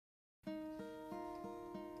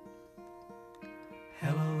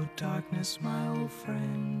Hello, darkness, my old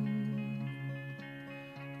friend.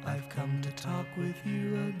 I've come to talk with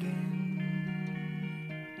you again,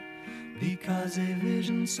 because a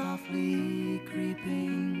vision softly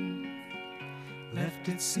creeping left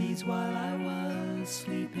its seeds while I was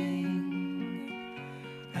sleeping,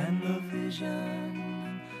 and the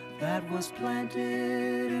vision that was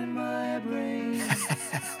planted in my brain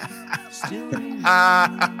still remains.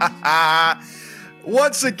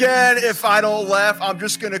 Once again, if I don't laugh, I'm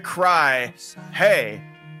just going to cry. Hey,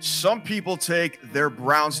 some people take their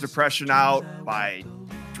Browns depression out by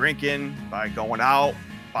drinking, by going out,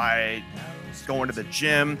 by going to the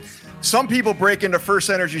gym. Some people break into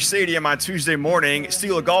First Energy Stadium on Tuesday morning,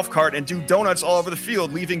 steal a golf cart, and do donuts all over the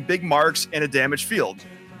field, leaving big marks in a damaged field.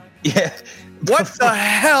 Yeah. What the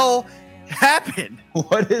hell happened?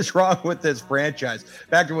 What is wrong with this franchise?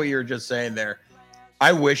 Back to what you were just saying there.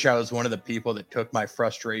 I wish I was one of the people that took my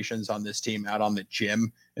frustrations on this team out on the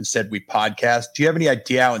gym and said we podcast. Do you have any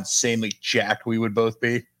idea how insanely jacked we would both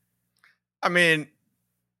be? I mean,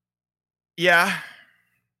 yeah.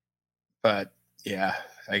 But yeah,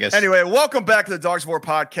 I guess. Anyway, welcome back to the Dogs of War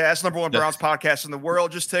podcast, number one Browns podcast in the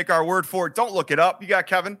world. Just take our word for it. Don't look it up. You got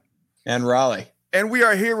Kevin. And Raleigh. And we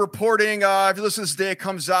are here reporting, if you listen to this day, it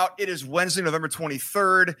comes out. It is Wednesday, November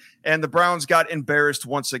 23rd, and the Browns got embarrassed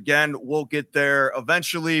once again. We'll get there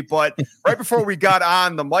eventually. But right before we got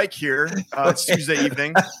on the mic here, it's Tuesday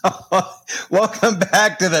evening. Welcome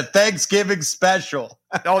back to the Thanksgiving special.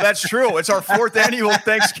 Oh, that's true. It's our 4th annual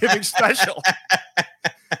Thanksgiving special.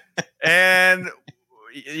 And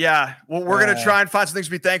yeah, well, we're going to try and find some things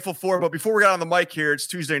to be thankful for. But before we got on the mic here, it's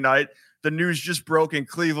Tuesday night. The news just broke in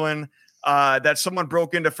Cleveland. That someone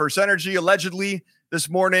broke into First Energy allegedly this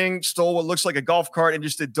morning, stole what looks like a golf cart and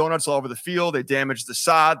just did donuts all over the field. They damaged the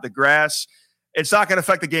sod, the grass. It's not going to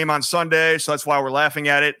affect the game on Sunday, so that's why we're laughing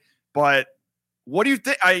at it. But what do you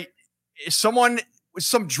think? Is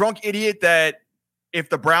some drunk idiot that if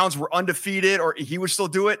the Browns were undefeated or he would still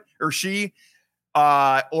do it, or she,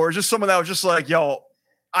 or just someone that was just like, yo,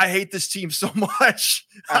 I hate this team so much.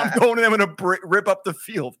 I'm going to them and rip up the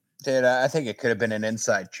field. Dude, I think it could have been an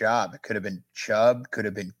inside job. It could have been Chubb, could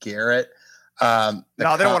have been Garrett. No, they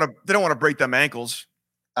don't want to break them ankles.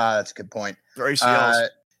 That's a good point. Or ACLs.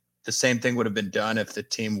 The same thing would have been done if the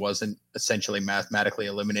team wasn't essentially mathematically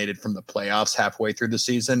eliminated from the playoffs halfway through the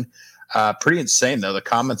season. Pretty insane, though. The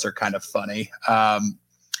comments are kind of funny.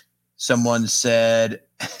 Someone said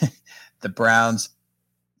the Browns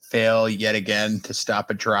fail yet again to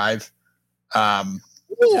stop a drive.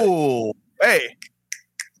 Ooh, hey.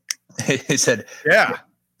 He said, yeah,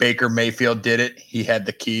 Baker Mayfield did it. He had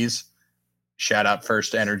the keys. Shout out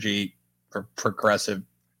First Energy for progressive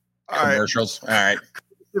commercials. All right.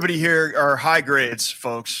 Everybody here are high grades,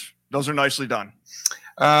 folks. Those are nicely done.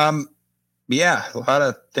 Yeah, a lot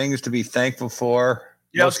of things to be thankful for.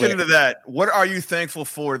 Yeah, let's get into that. What are you thankful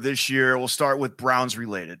for this year? We'll start with Browns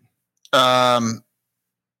related. Fuck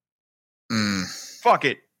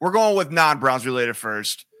it. We're going with non-Browns related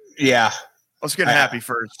first. Yeah. Let's get happy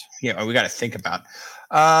first. Yeah, we got to think about.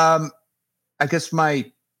 I guess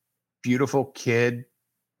my beautiful kid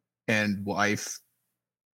and wife.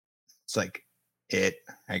 It's like it,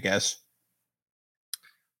 I guess.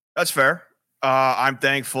 That's fair. I'm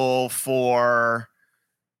thankful for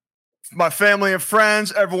my family and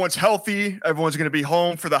friends. Everyone's healthy. Everyone's going to be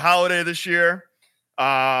home for the holiday this year.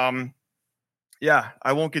 Yeah,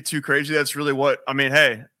 I won't get too crazy. That's really what I mean.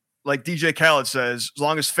 Hey, like DJ Khaled says, as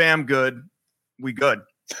long as fam good, we good.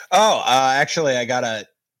 Oh, actually, I got a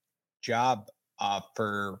job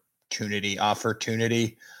opportunity.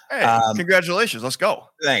 Hey, congratulations. Let's go.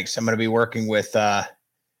 Thanks. I'm going to be working with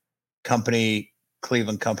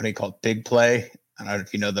Cleveland company called Big Play. I don't know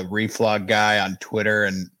if you know the Reflog guy on Twitter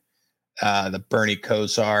and the Bernie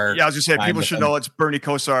Kosar. Yeah, I was just saying people should know it's Bernie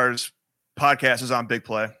Kosar's podcast is on Big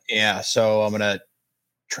Play. Yeah, so I'm going to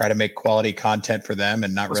try to make quality content for them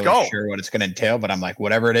and not really sure what it's going to entail, but I'm like,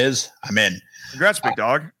 whatever it is, I'm in. Congrats, big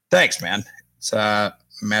dog. Thanks, man. It's a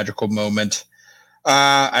magical moment.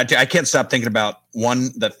 I can't stop thinking about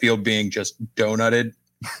the field being just donutted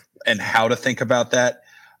and how to think about that.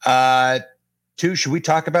 Two, should we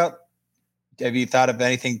talk about, have you thought of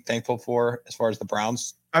anything thankful for as far as the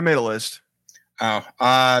Browns? I made a list.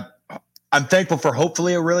 I'm thankful for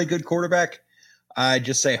hopefully a really good quarterback. I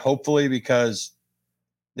just say hopefully because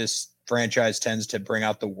this franchise tends to bring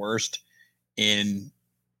out the worst in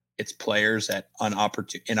its players at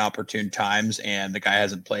inopportune times, and the guy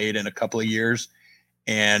hasn't played in a couple of years.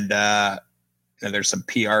 And there's some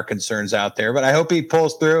PR concerns out there, but I hope he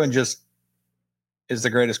pulls through and just is the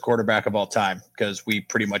greatest quarterback of all time, because we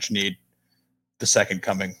pretty much need the second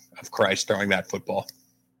coming of Christ throwing that football.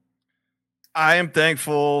 I am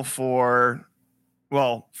thankful for,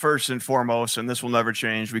 well, first and foremost, and this will never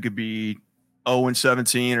change, we could be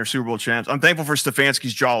 0-17 or Super Bowl champs. I'm thankful for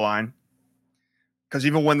Stefanski's jawline, because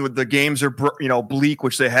even when the games are bleak,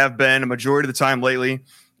 which they have been a majority of the time lately,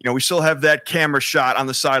 we still have that camera shot on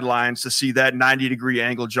the sidelines to see that 90-degree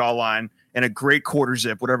angle jawline and a great quarter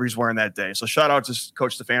zip, whatever he's wearing that day. So shout out to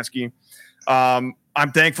Coach Stefanski. I'm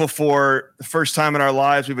thankful for the first time in our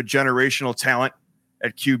lives we have a generational talent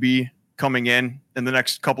at QB coming in the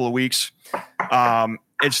next couple of weeks.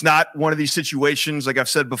 It's not one of these situations, like I've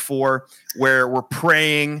said before, where we're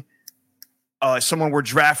praying someone we're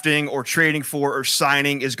drafting or trading for or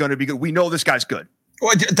signing is going to be good. We know this guy's good.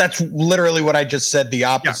 Well, that's literally what I just said. The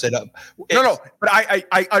opposite of. No, but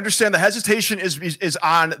I understand the hesitation is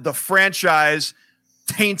on the franchise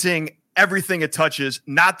tainting everything it touches,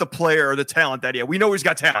 not the player or the talent that he has. We know he's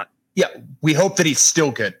got talent. Yeah, we hope that he's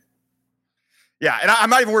still good. Yeah, and I'm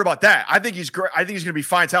not even worried about that. I think he's great. I think he's going to be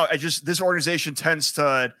fine talent. This organization tends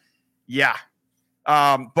to,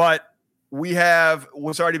 but we have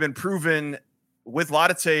what's already been proven with a lot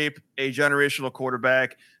of tape, a generational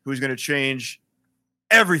quarterback who's going to change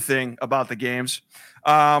everything about the games.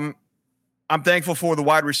 I'm thankful for the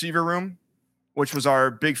wide receiver room, which was our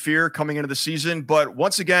big fear coming into the season. But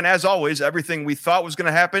once again, as always, everything we thought was going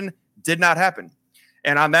to happen did not happen.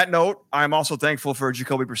 And on that note, I'm also thankful for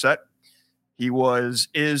Jacoby Brissett. He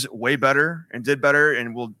is way better and did better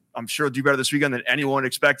and will, I'm sure, do better this weekend than anyone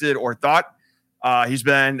expected or thought. He's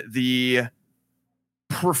been the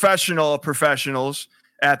professional of professionals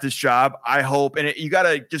at this job. I hope, and you got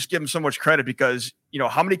to just give him so much credit because,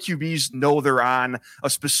 how many QBs know they're on a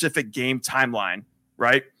specific game timeline,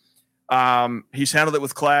 right? He's handled it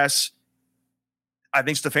with class. I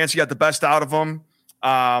think Stefanski got the best out of him.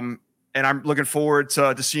 And I'm looking forward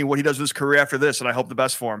to seeing what he does with his career after this, and I hope the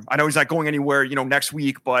best for him. I know he's not going anywhere, next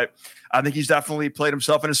week, but I think he's definitely played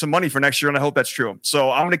himself into some money for next year, and I hope that's true.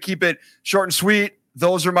 So I'm going to keep it short and sweet.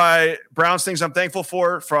 Those are my Browns things I'm thankful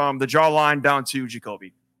for, from the jawline down to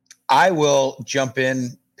Jacoby. I will jump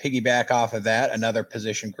in, piggyback off of that. Another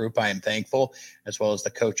position group I am thankful, as well as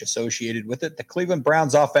the coach associated with it, the Cleveland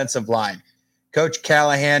Browns offensive line. Coach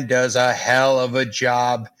Callahan does a hell of a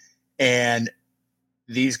job, and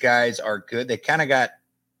these guys are good. They kind of it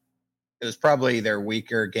was probably their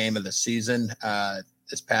weaker game of the season,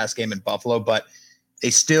 this past game in Buffalo, but they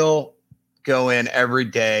still go in every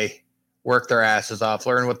day, work their asses off,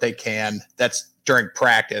 learn what they can. That's during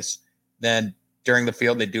practice. Then during the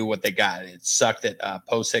field, they do what they got. It sucked that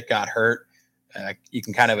Posick got hurt. You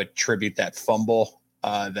can kind of attribute that fumble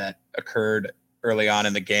that occurred early on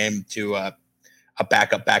in the game to a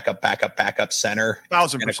backup center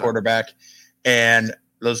 1,000% and a quarterback. And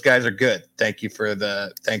those guys are good. Thankful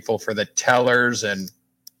for the tellers, and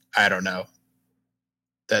I don't know.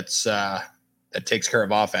 That takes care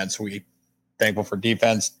of offense. We thankful for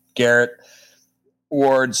defense. Garrett,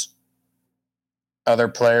 Wards, other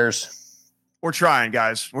players. We're trying,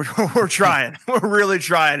 guys. We're trying. We're really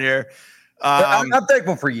trying here. I'm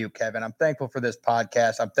thankful for you, Kevin. I'm thankful for this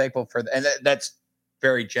podcast. I'm thankful for, and that's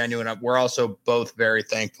very genuine. We're also both very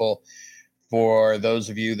thankful for those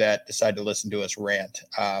of you that decide to listen to us rant.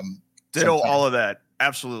 Ditto all of that.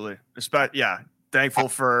 Absolutely. Thankful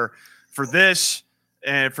for this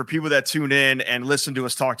and for people that tune in and listen to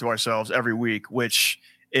us talk to ourselves every week, which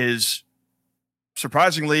is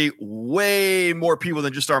surprisingly way more people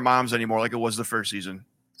than just our moms anymore, like it was the first season.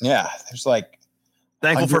 Yeah. There's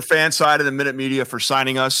thankful for fan side of the Minute Media for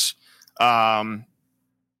signing us.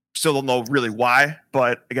 Still don't know really why,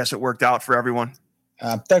 but I guess it worked out for everyone.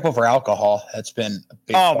 I'm thankful for alcohol. That's been a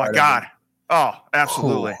big part. Oh my God. Oh,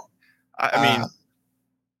 absolutely. I mean,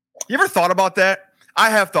 you ever thought about that? I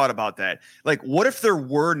have thought about that. Like, what if there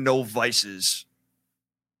were no vices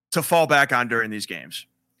to fall back on during these games?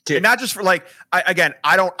 And not just for I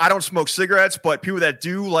don't smoke cigarettes, but people that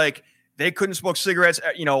do, they couldn't smoke cigarettes,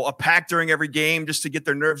 a pack during every game just to get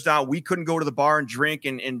their nerves down. We couldn't go to the bar and drink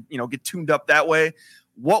and get tuned up that way.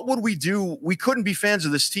 What would we do? We couldn't be fans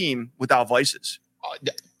of this team without vices.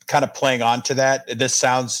 Kind of playing on to that.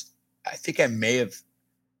 I think I may have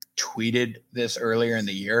tweeted this earlier in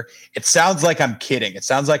the year. It sounds like I'm kidding. It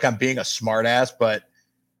sounds like I'm being a smartass, but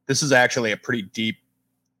this is actually a pretty deep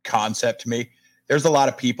concept to me. There's a lot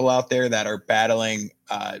of people out there that are battling,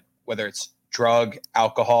 whether it's drug,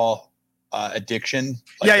 alcohol, addiction.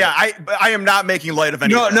 I am not making light of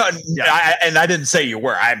anything. No. Yeah. I didn't say you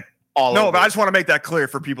were. I'm all over. But I just want to make that clear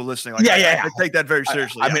for people listening. I take that very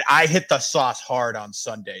seriously. I mean, I hit the sauce hard on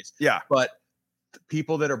Sundays. Yeah. But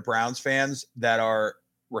people that are Browns fans that are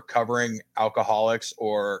recovering alcoholics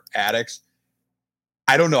or addicts,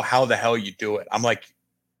 I don't know how the hell you do it. I'm like,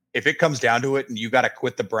 if it comes down to it and you got to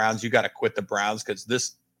quit the Browns, you got to quit the Browns because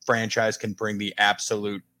this franchise can bring the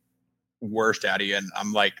absolute worst out of you. And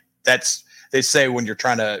I'm like, they say when you're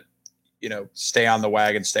trying to, stay on the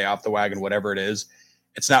wagon, stay off the wagon, whatever it is,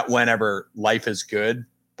 it's not whenever life is good,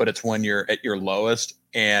 but it's when you're at your lowest.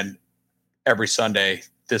 And every Sunday,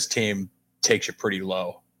 this team takes you pretty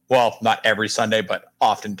low. Well, not every Sunday, but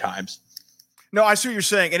oftentimes. No, I see what you're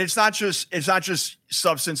saying. And it's not just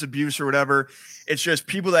substance abuse or whatever. It's just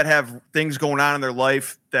people that have things going on in their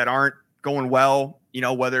life that aren't going well,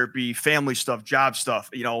 whether it be family stuff, job stuff,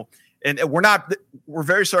 and we're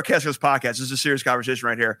very sarcastic on this podcast. This is a serious conversation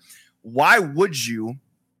right here. Why would you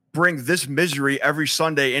bring this misery every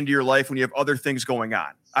Sunday into your life when you have other things going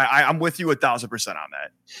on? I'm with you 1,000% on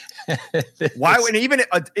that. Why? And even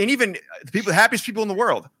the people, the happiest people in the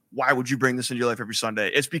world, why would you bring this into your life every Sunday?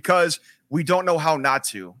 It's because we don't know how not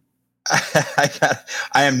to. I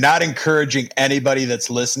am not encouraging anybody that's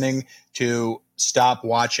listening to stop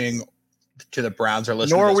watching to the Browns or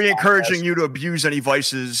listening. Nor to are we podcast. encouraging you to abuse any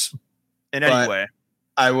vices in any way.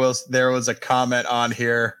 There was a comment on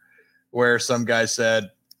here where some guy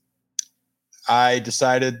said, I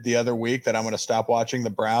decided the other week that I'm going to stop watching the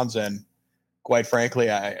Browns. And quite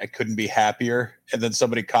frankly, I couldn't be happier. And then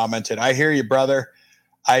somebody commented, I hear you, brother.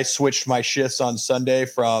 I switched my shifts on Sunday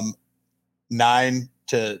from 9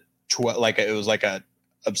 to 12. It was like a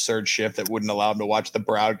absurd shift that wouldn't allow him to watch the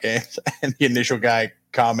Brown games. And the initial guy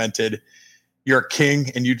commented, you're a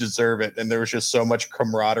king and you deserve it. And there was just so much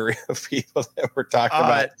camaraderie of people that were talking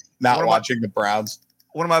about not watching the Browns.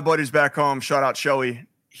 One of my buddies back home, shout out Shoei,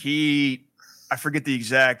 I forget the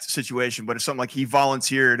exact situation, but it's something like he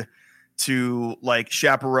volunteered to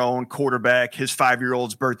chaperone quarterback his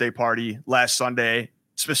 5-year-old's birthday party last Sunday,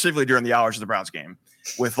 specifically during the hours of the Browns game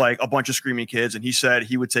with a bunch of screaming kids. And he said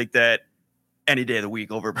he would take that any day of the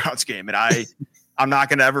week over a Browns game. And I'm not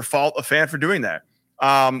going to ever fault a fan for doing that.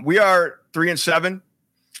 We are 3-7.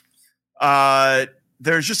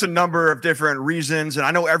 There's just a number of different reasons. And I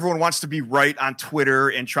know everyone wants to be right on Twitter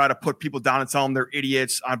and try to put people down and tell them they're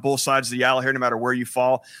idiots on both sides of the aisle here, no matter where you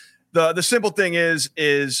fall. The simple thing is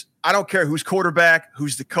I don't care who's quarterback,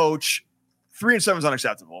 who's the coach. 3-7 is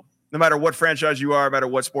unacceptable. No matter what franchise you are, no matter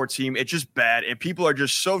what sports team, it's just bad. And people are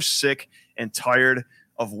just so sick and tired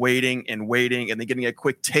of waiting and then getting a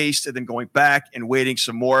quick taste and then going back and waiting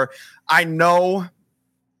some more. I know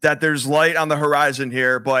that there's light on the horizon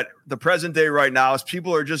here, but the present day right now is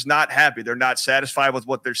people are just not happy. They're not satisfied with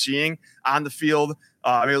what they're seeing on the field,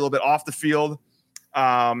 maybe a little bit off the field.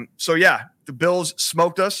 So yeah, the Bills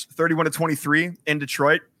smoked us 31-23 in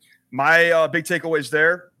Detroit. My big takeaways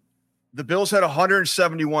there. The Bills had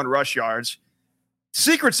 171 rush yards.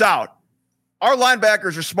 Secret's out. Our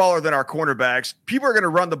linebackers are smaller than our cornerbacks. People are going to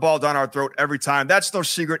run the ball down our throat every time. That's no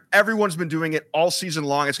secret. Everyone's been doing it all season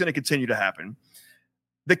long. It's going to continue to happen.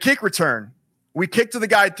 The kick return. We kicked to the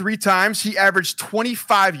guy 3 times. He averaged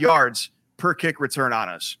 25 yards per kick return on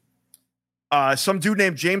us. Some dude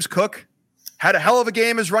named James Cook had a hell of a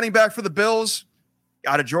game as running back for the Bills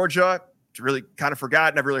out of Georgia. Really kind of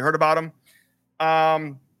forgot, never really heard about him.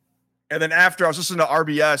 And then after I was listening to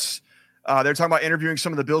RBS, they were talking about interviewing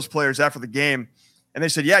some of the Bills players after the game. And they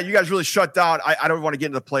said, yeah, you guys really shut down. I don't want to get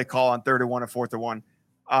into the play call on 3rd and 1 and 4th and 1.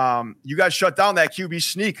 You guys shut down that QB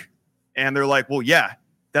sneak. And they're like, well, yeah,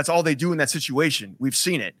 that's all they do in that situation. We've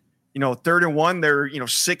seen it. 3rd and 1, they're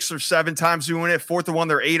 6 or 7 times doing it. 4th and 1,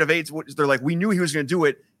 they're 8 of 8. They're like, we knew he was going to do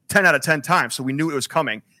it 10 out of 10 times. So we knew it was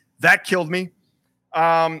coming. That killed me.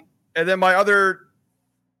 And then my other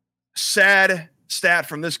sad stat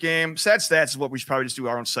from this game, sad stats is what we should probably just do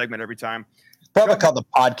our own segment every time. Probably called the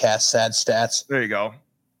podcast Sad Stats. There you go.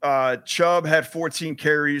 Chubb had 14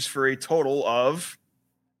 carries for a total of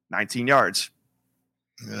 19 yards.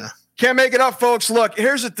 Yeah. Can't make it up, folks. Look,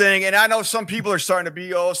 here's the thing, and I know some people are starting to be,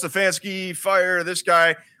 Stefanski, fire this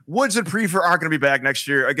guy. Woods and Prefer aren't going to be back next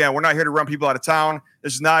year. Again, we're not here to run people out of town.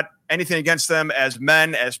 This is not anything against them as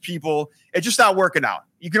men, as people. It's just not working out.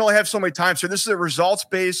 You can only have so many times. So this is a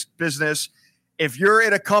results-based business. If you're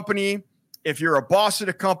at a company, if you're a boss at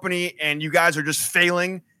a company, and you guys are just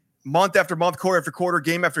failing month after month, quarter after quarter,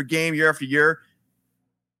 game after game, year after year,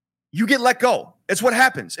 you get let go. It's what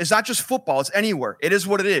happens. It's not just football. It's anywhere. It is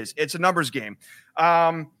what it is. It's a numbers game.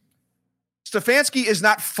 Stefanski is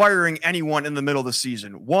not firing anyone in the middle of the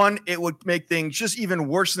season. One, it would make things just even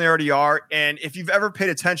worse than they already are. And if you've ever paid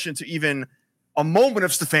attention to even a moment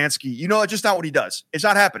of Stefanski, it's just not what he does. It's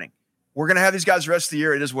not happening. We're going to have these guys the rest of the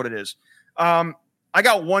year. It is what it is. I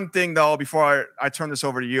got one thing, though, before I turn this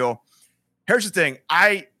over to you. Here's the thing.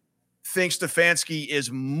 I think Stefanski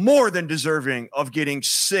is more than deserving of getting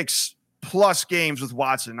 6+ plus games with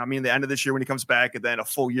Watson. I mean, the end of this year when he comes back, and then a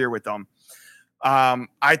full year with them.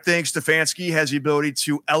 I think Stefanski has the ability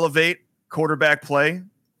to elevate quarterback play.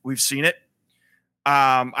 We've seen it.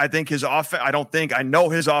 I think his offense, I know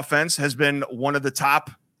his offense has been one of the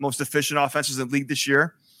top most efficient offenses in the league this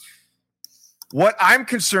year. What I'm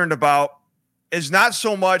concerned about is not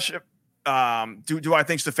so much do I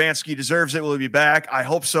think Stefanski deserves it? Will he be back? I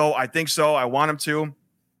hope so. I think so. I want him to.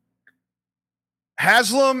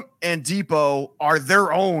 Haslam and Depot are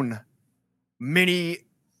their own mini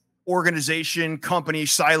organization, company,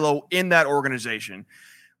 silo in that organization.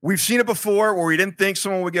 We've seen it before where we didn't think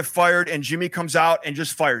someone would get fired and Jimmy comes out and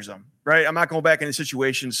just fires them, right? I'm not going back in the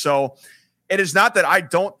situation. So it is not that I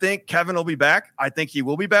don't think Kevin will be back. I think he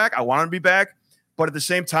will be back. I want him to be back. But at the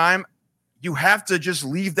same time, you have to just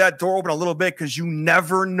leave that door open a little bit because you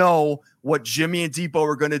never know what Jimmy and Depot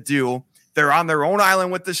are going to do. They're on their own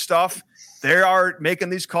island with this stuff. They are making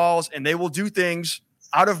these calls and they will do things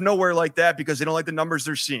out of nowhere like that because they don't like the numbers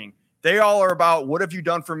they're seeing. They all are about what have you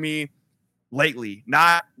done for me lately,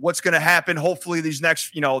 not what's going to happen hopefully these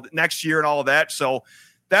next year and all of that. So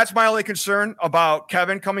that's my only concern about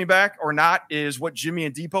Kevin coming back or not is what Jimmy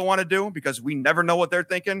and Depot want to do because we never know what they're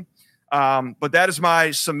thinking. But that is my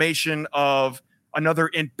summation of another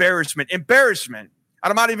embarrassment.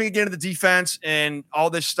 I'm not even going to get into the defense and all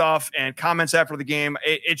this stuff and comments after the game.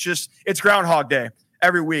 It's Groundhog Day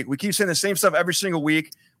every week. We keep saying the same stuff every single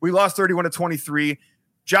week. We lost 31-23.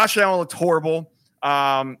 Josh Allen looked horrible.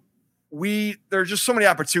 There's just so many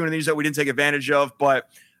opportunities that we didn't take advantage of, but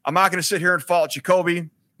I'm not going to sit here and fault Jacoby. I'm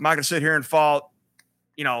not going to sit here and fault,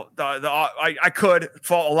 I could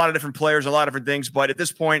fault a lot of different players, a lot of different things, but at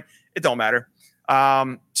this point, it don't matter.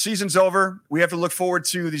 Season's over. We have to look forward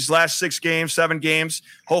to these last 7 games.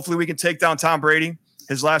 Hopefully we can take down Tom Brady,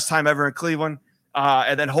 his last time ever in Cleveland.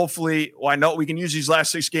 And then hopefully, I know we can use these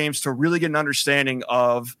last 6 games to really get an understanding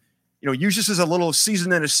of, use this as a little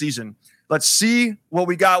season in a season. Let's see what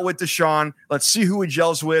we got with Deshaun. Let's see who he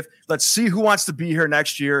gels with. Let's see who wants to be here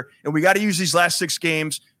next year. And we got to use these last 6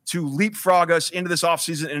 games to leapfrog us into this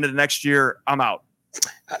offseason, into the next year. I'm out.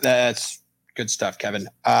 That's good stuff, Kevin.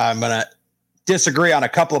 I'm going to disagree on a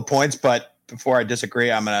couple of points, but before I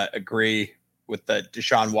disagree, I'm going to agree with the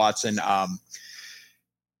Deshaun Watson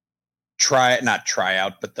Mm-hmm. not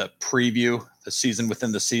tryout, but the preview, the season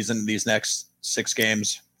within the season, these next 6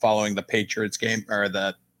 games following the Patriots game or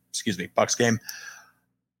Bucs game.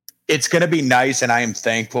 It's going to be nice, and I am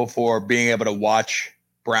thankful for being able to watch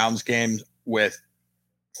Browns games with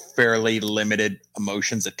fairly limited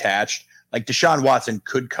emotions attached. Like Deshaun Watson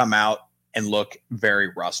could come out and look very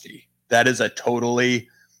rusty. That is a totally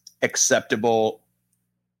acceptable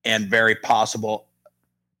and very possible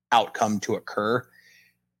outcome to occur.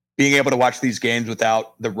 Being able to watch these games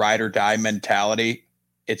without the ride or die mentality,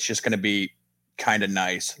 it's just going to be kind of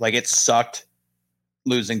nice. Like it sucked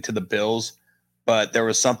losing to the Bills, but there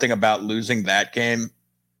was something about losing that game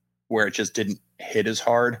where it just didn't hit as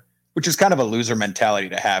hard, which is kind of a loser mentality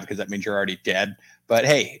to have because that means you're already dead. But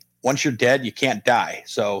hey, once you're dead, you can't die.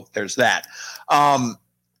 So there's that.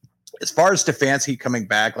 As far as Stefanski coming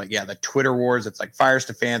back, the Twitter wars, it's like fire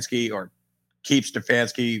Stefanski or keep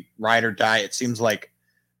Stefanski, ride or die. It seems like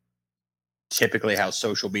typically how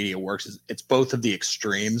social media works is it's both of the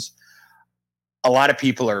extremes. A lot of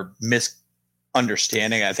people are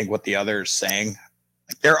misunderstanding, I think, what the other is saying.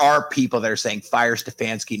 Like, there are people that are saying fire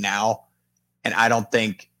Stefanski now, and I don't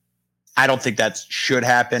think that should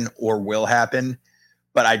happen or will happen.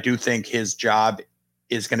 But I do think his job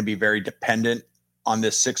is going to be very dependent on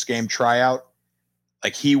this 6-game tryout.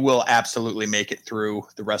 Like he will absolutely make it through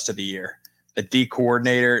the rest of the year. The D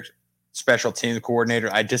coordinator, special teams coordinator,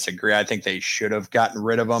 I disagree. I think they should have gotten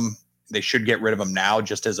rid of him. They should get rid of him now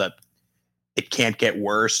just as it can't get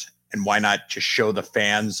worse. And why not just show the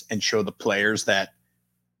fans and show the players that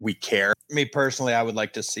we care? Me personally, I would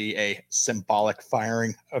like to see a symbolic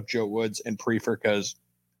firing of Joe Woods and Prefer because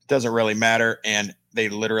it doesn't really matter and they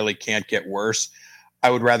literally can't get worse.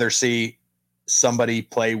 I would rather see somebody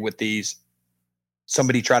play with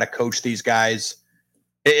somebody try to coach these guys.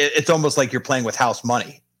 It's almost like you're playing with house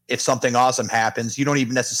money. If something awesome happens, you don't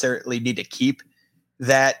even necessarily need to keep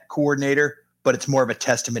that coordinator, but it's more of a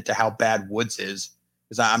testament to how bad Woods is.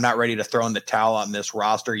 Because I'm not ready to throw in the towel on this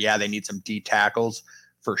roster. Yeah, they need some D tackles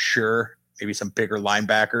for sure. Maybe some bigger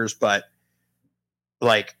linebackers, but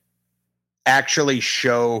actually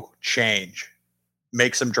show change,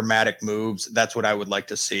 make some dramatic moves. That's what I would like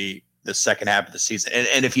to see the second half of the season.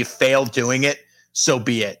 And if you fail doing it, so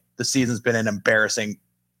be it. The season's been an embarrassment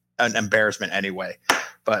anyway.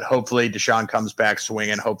 But hopefully Deshaun comes back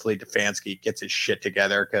swinging. Hopefully Stefanski gets his shit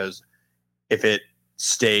together because if it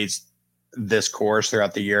stays this course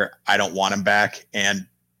throughout the year, I don't want him back. And,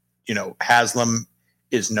 Haslam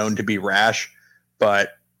is known to be rash,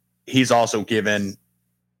 but he's also given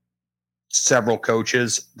several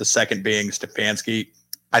coaches, the second being Stefanski.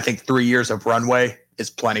 I think 3 years of runway is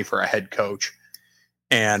plenty for a head coach.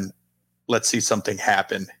 And let's see something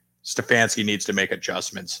happen. Stefanski needs to make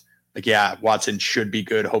adjustments. Watson should be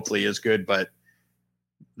good, hopefully is good, but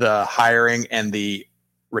the hiring and the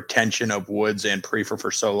retention of Woods and Prefer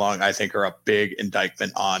for so long, I think, are a big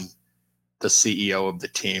indictment on the CEO of the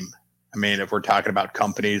team. I mean, if we're talking about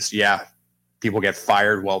companies, people get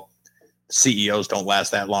fired. Well, CEOs don't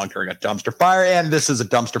last that long during a dumpster fire, and this is a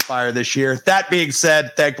dumpster fire this year. That being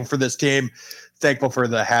said, thankful for this team, thankful for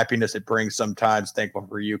the happiness it brings sometimes, thankful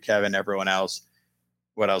for you, Kevin, everyone else.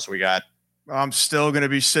 What else we got? I'm still going to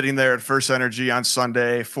be sitting there at First Energy on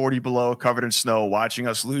Sunday, 40 below, covered in snow, watching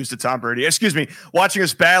us lose to Tom Brady. Watching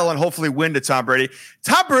us battle and hopefully win to Tom Brady.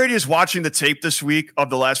 Tom Brady is watching the tape this week of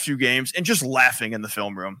the last few games and just laughing in the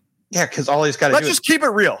film room. Yeah, because all he's got to do. Let's just keep it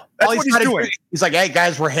real. That's what he's doing. He's like, "Hey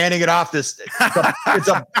guys, we're handing it off. It's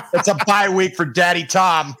a bye week for Daddy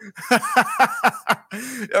Tom."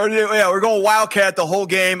 We're going Wildcat the whole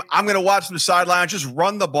game. I'm going to watch from the sideline, just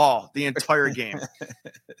run the ball the entire game.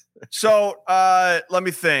 So let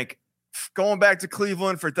me think. Going back to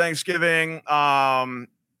Cleveland for Thanksgiving,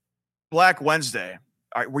 Black Wednesday.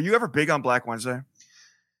 All right, were you ever big on Black Wednesday?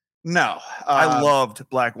 No, I loved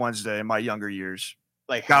Black Wednesday in my younger years.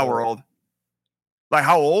 Like how old? Like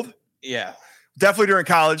how old? Yeah, definitely during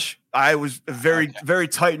college. I was very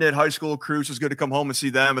tight knit high school crew. So it was good to come home and see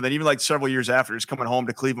them. And then even like several years after, just coming home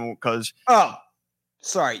to Cleveland because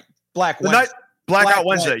Black Wednesday. Blackout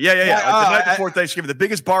Wednesday. Yeah. The night before Thanksgiving, the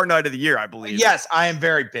biggest bar night of the year, I believe. Yes, I am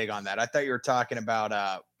very big on that. I thought you were talking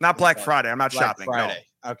about not Black Friday. I'm not shopping. Friday.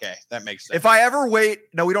 No. Okay, that makes sense. If I ever wait,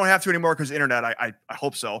 no, we don't have to anymore because internet. I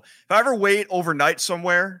hope so. If I ever wait overnight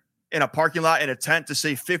somewhere in a parking lot in a tent to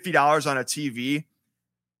save $50 on a TV,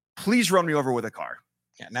 please run me over with a car.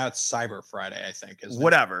 Yeah, now it's Cyber Friday, I think.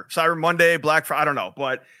 Whatever. Cyber Monday, Black Friday, I don't know.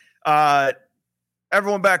 But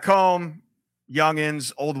everyone back home,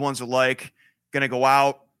 youngins, old ones alike, going to go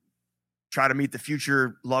out, try to meet the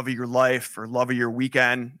future love of your life or love of your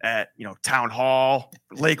weekend at, Town Hall,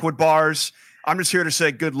 Lakewood bars. I'm just here to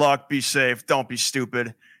say good luck, be safe, don't be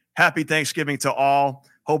stupid. Happy Thanksgiving to all.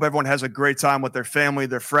 Hope everyone has a great time with their family,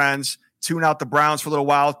 their friends. Tune out the Browns for a little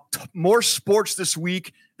while. More sports this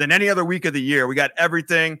week than any other week of the year. We got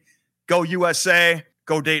everything. Go USA,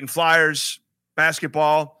 go Dayton Flyers,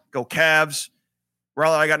 basketball, go Cavs.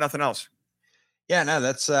 Well, I got nothing else. Yeah, no,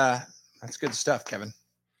 that's good stuff, Kevin.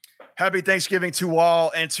 Happy Thanksgiving to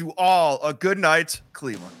all, and to all a good night,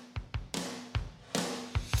 Cleveland.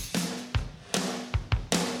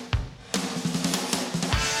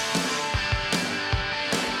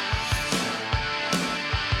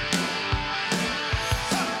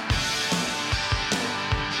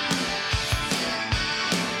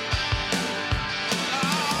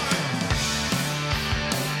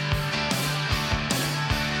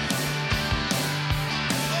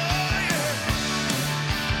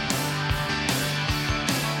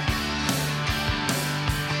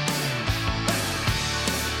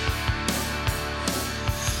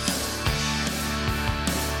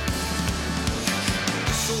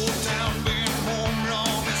 Down